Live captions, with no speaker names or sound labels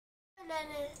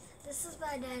This is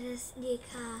my Nana's new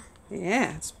car.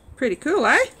 Yeah, it's pretty cool,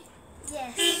 eh?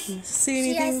 Yes.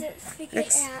 See She anything? hasn't figured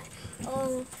out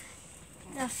all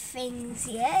the things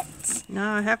yet. No,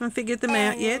 I haven't figured them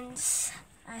out yet.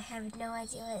 I have no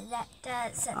idea what that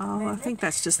does at the Oh, I moment. think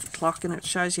that's just the clock and it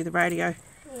shows you the radio.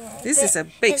 Yeah, This is a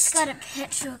beast. It's got a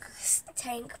petrol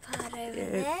tank part over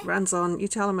there. It runs on, you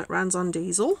tell them it runs on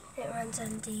diesel. It runs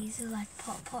on diesel like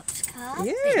Pop's car.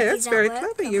 Yeah, But that's very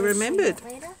clever. You I'll show remembered. that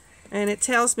later. And it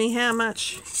tells me how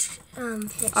much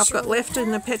I've got left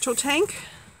in the petrol tank.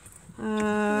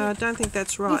 I don't think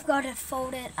that's right. You've got to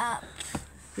fold it up.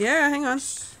 Yeah, hang on.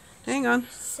 Hang on.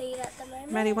 See it at the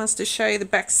moment? Maddie wants to show you the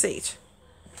back seat.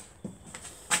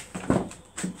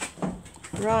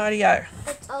 Rightio.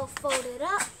 It's all folded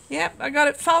up. Yep, I got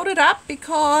it folded up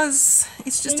because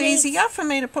it's just You need- easier for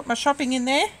me to put my shopping in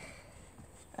there.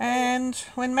 And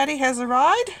when Maddie has a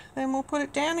ride, then we'll put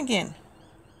it down again.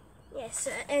 Yes,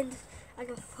 and I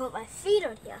can put my feet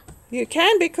on here. You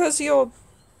can because you're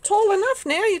tall enough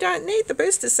now. You don't need the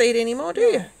booster seat anymore, do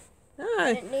you? I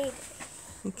No. don't need it.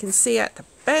 You can see at the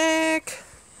back.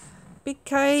 Big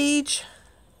cage.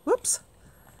 Whoops.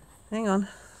 Hang on.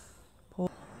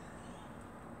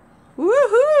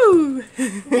 Woohoo!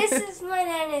 This is my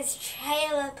Nana's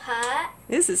trailer part.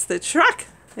 This is the truck.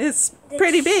 It's The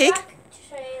pretty big. truck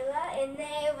trailer, and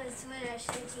there was what I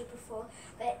showed you before.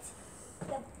 But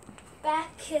the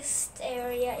backest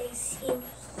area is in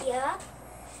here.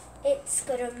 It's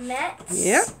got a mat.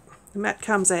 Yep. The mat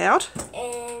comes out.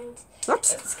 And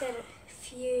Whoops. it's got a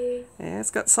few Yeah,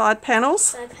 it's got side panels.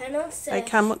 side panels.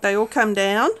 So They all come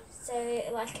down. So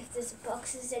like if there's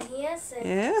boxes in here, so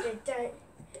Yeah. they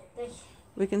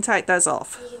We can take those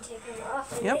off. you can take them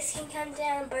off, and Yep. this can come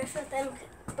down. Both of them,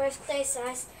 both those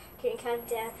sides can come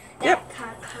down. That Yep.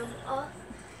 can't come off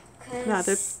No,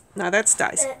 because that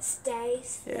stays. that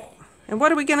stays Yeah. there. And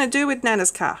what are we going to do with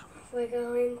Nana's car? We're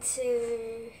going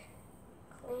to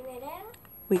clean it out.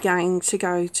 We're going to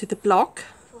go to the block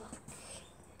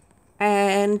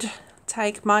and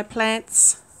take my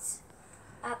plants.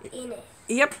 Up in it.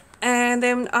 Yep. And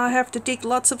then I have to dig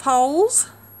lots of holes.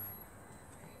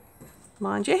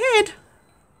 Mind your head.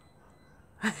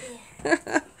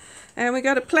 And we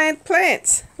got to plant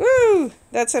plants. Woo!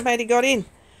 That's how Maddie got in,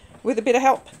 with a bit of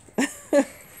help.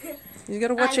 You got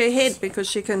to watch her head because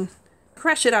she can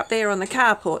crash it up there on the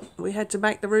carport. We had to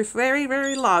make the roof very,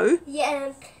 very low. Yeah,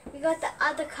 and we got the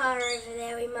other car over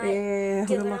there. We might Yeah,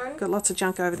 do it on. got lots of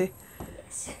junk over there.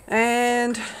 Yes.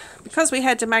 And because we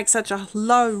had to make such a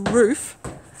low roof,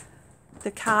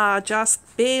 the car just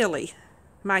barely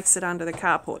makes it under the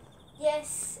carport.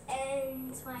 Yes,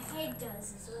 and my head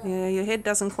does as well. Yeah, your head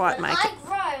doesn't quite When make I it.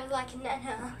 grow like a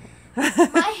Nana,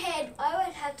 my head, I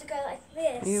would have to go like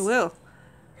this. You will.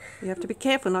 You have to be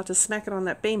careful not to smack it on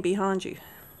that beam behind you,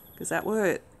 because that will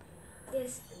hurt.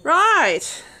 Yes.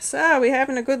 Right, so we're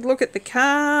having a good look at the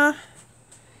car.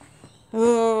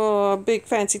 Oh, big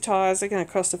fancy tyres, they're going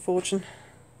to cost a fortune.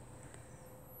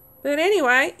 But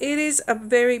anyway, it is a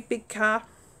very big car,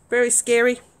 very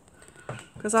scary,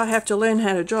 because I have to learn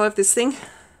how to drive this thing.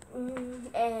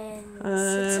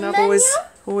 And I've it's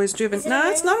always driven. Is it No,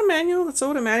 a it's not a manual, it's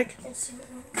automatic. It's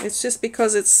It's just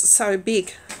because it's so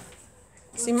big.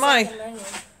 See my...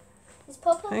 Is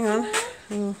Pop-Up Hang on.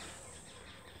 manual?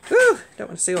 Ooh, don't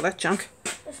want to see all that junk.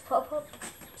 Is Pop-Up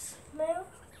manual?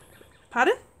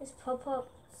 Pardon? Is Pop-Up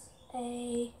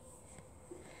a...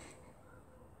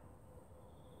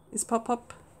 Is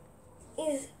Pop-Up?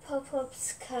 Is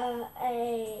Pop-Up's car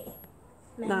a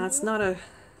manual? No, it's not a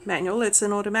manual, it's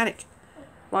an automatic.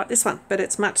 Like this one, but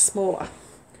it's much smaller.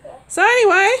 Yeah. So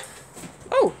anyway,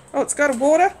 oh, it's got a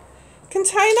water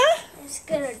container. It's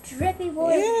got a drippy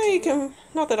water. Yeah, you can,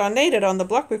 not that I need it on the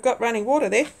block, we've got running water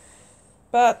there.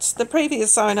 But the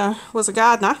previous owner was a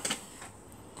gardener.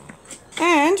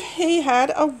 And he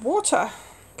had a water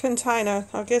container,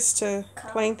 I guess, to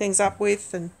clean things up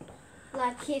with and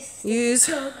Like if use.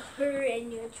 the dog poo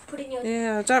and you're putting your...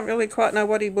 Yeah, I don't really quite know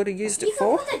what he would have used it You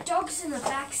can for. put the dogs in the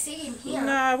back seat in here.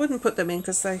 No, I wouldn't put them in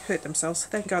because they hurt themselves.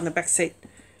 They can go in the back seat.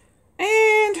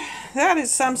 And that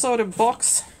is some sort of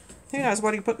box. Who knows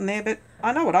what he put in there, but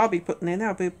I know what I'll be putting in there.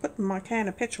 I'll be putting my can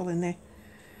of petrol in there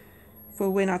for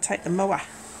when I take the mower.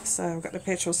 So I've got the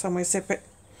petrol somewhere separate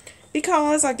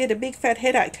because I get a big fat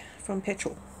headache from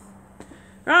petrol.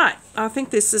 Right, I think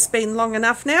this has been long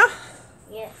enough now.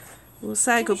 Yeah. We'll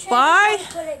say Can we show goodbye. them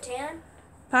how to put it down?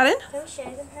 Pardon? Can we show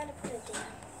them how to put it down?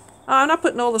 Oh, I'm not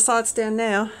putting all the sides down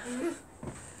now.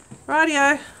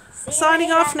 Rightio. See you Signing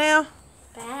later. off now.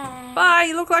 Bye. Bye,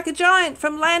 you look like a giant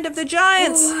from Land of the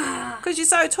Giants. Wow. Because you're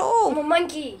so I'm tall. a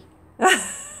monkey.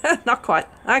 Not quite.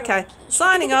 Okay,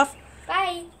 signing off.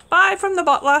 Bye. Bye from the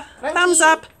bottler. Monkey. Thumbs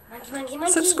up. Monkey.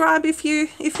 Subscribe if you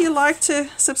like to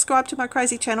subscribe to my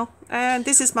crazy channel. And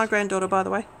this is my granddaughter, by the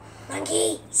way.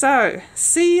 Monkey. So,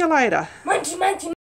 see you later. Monkey.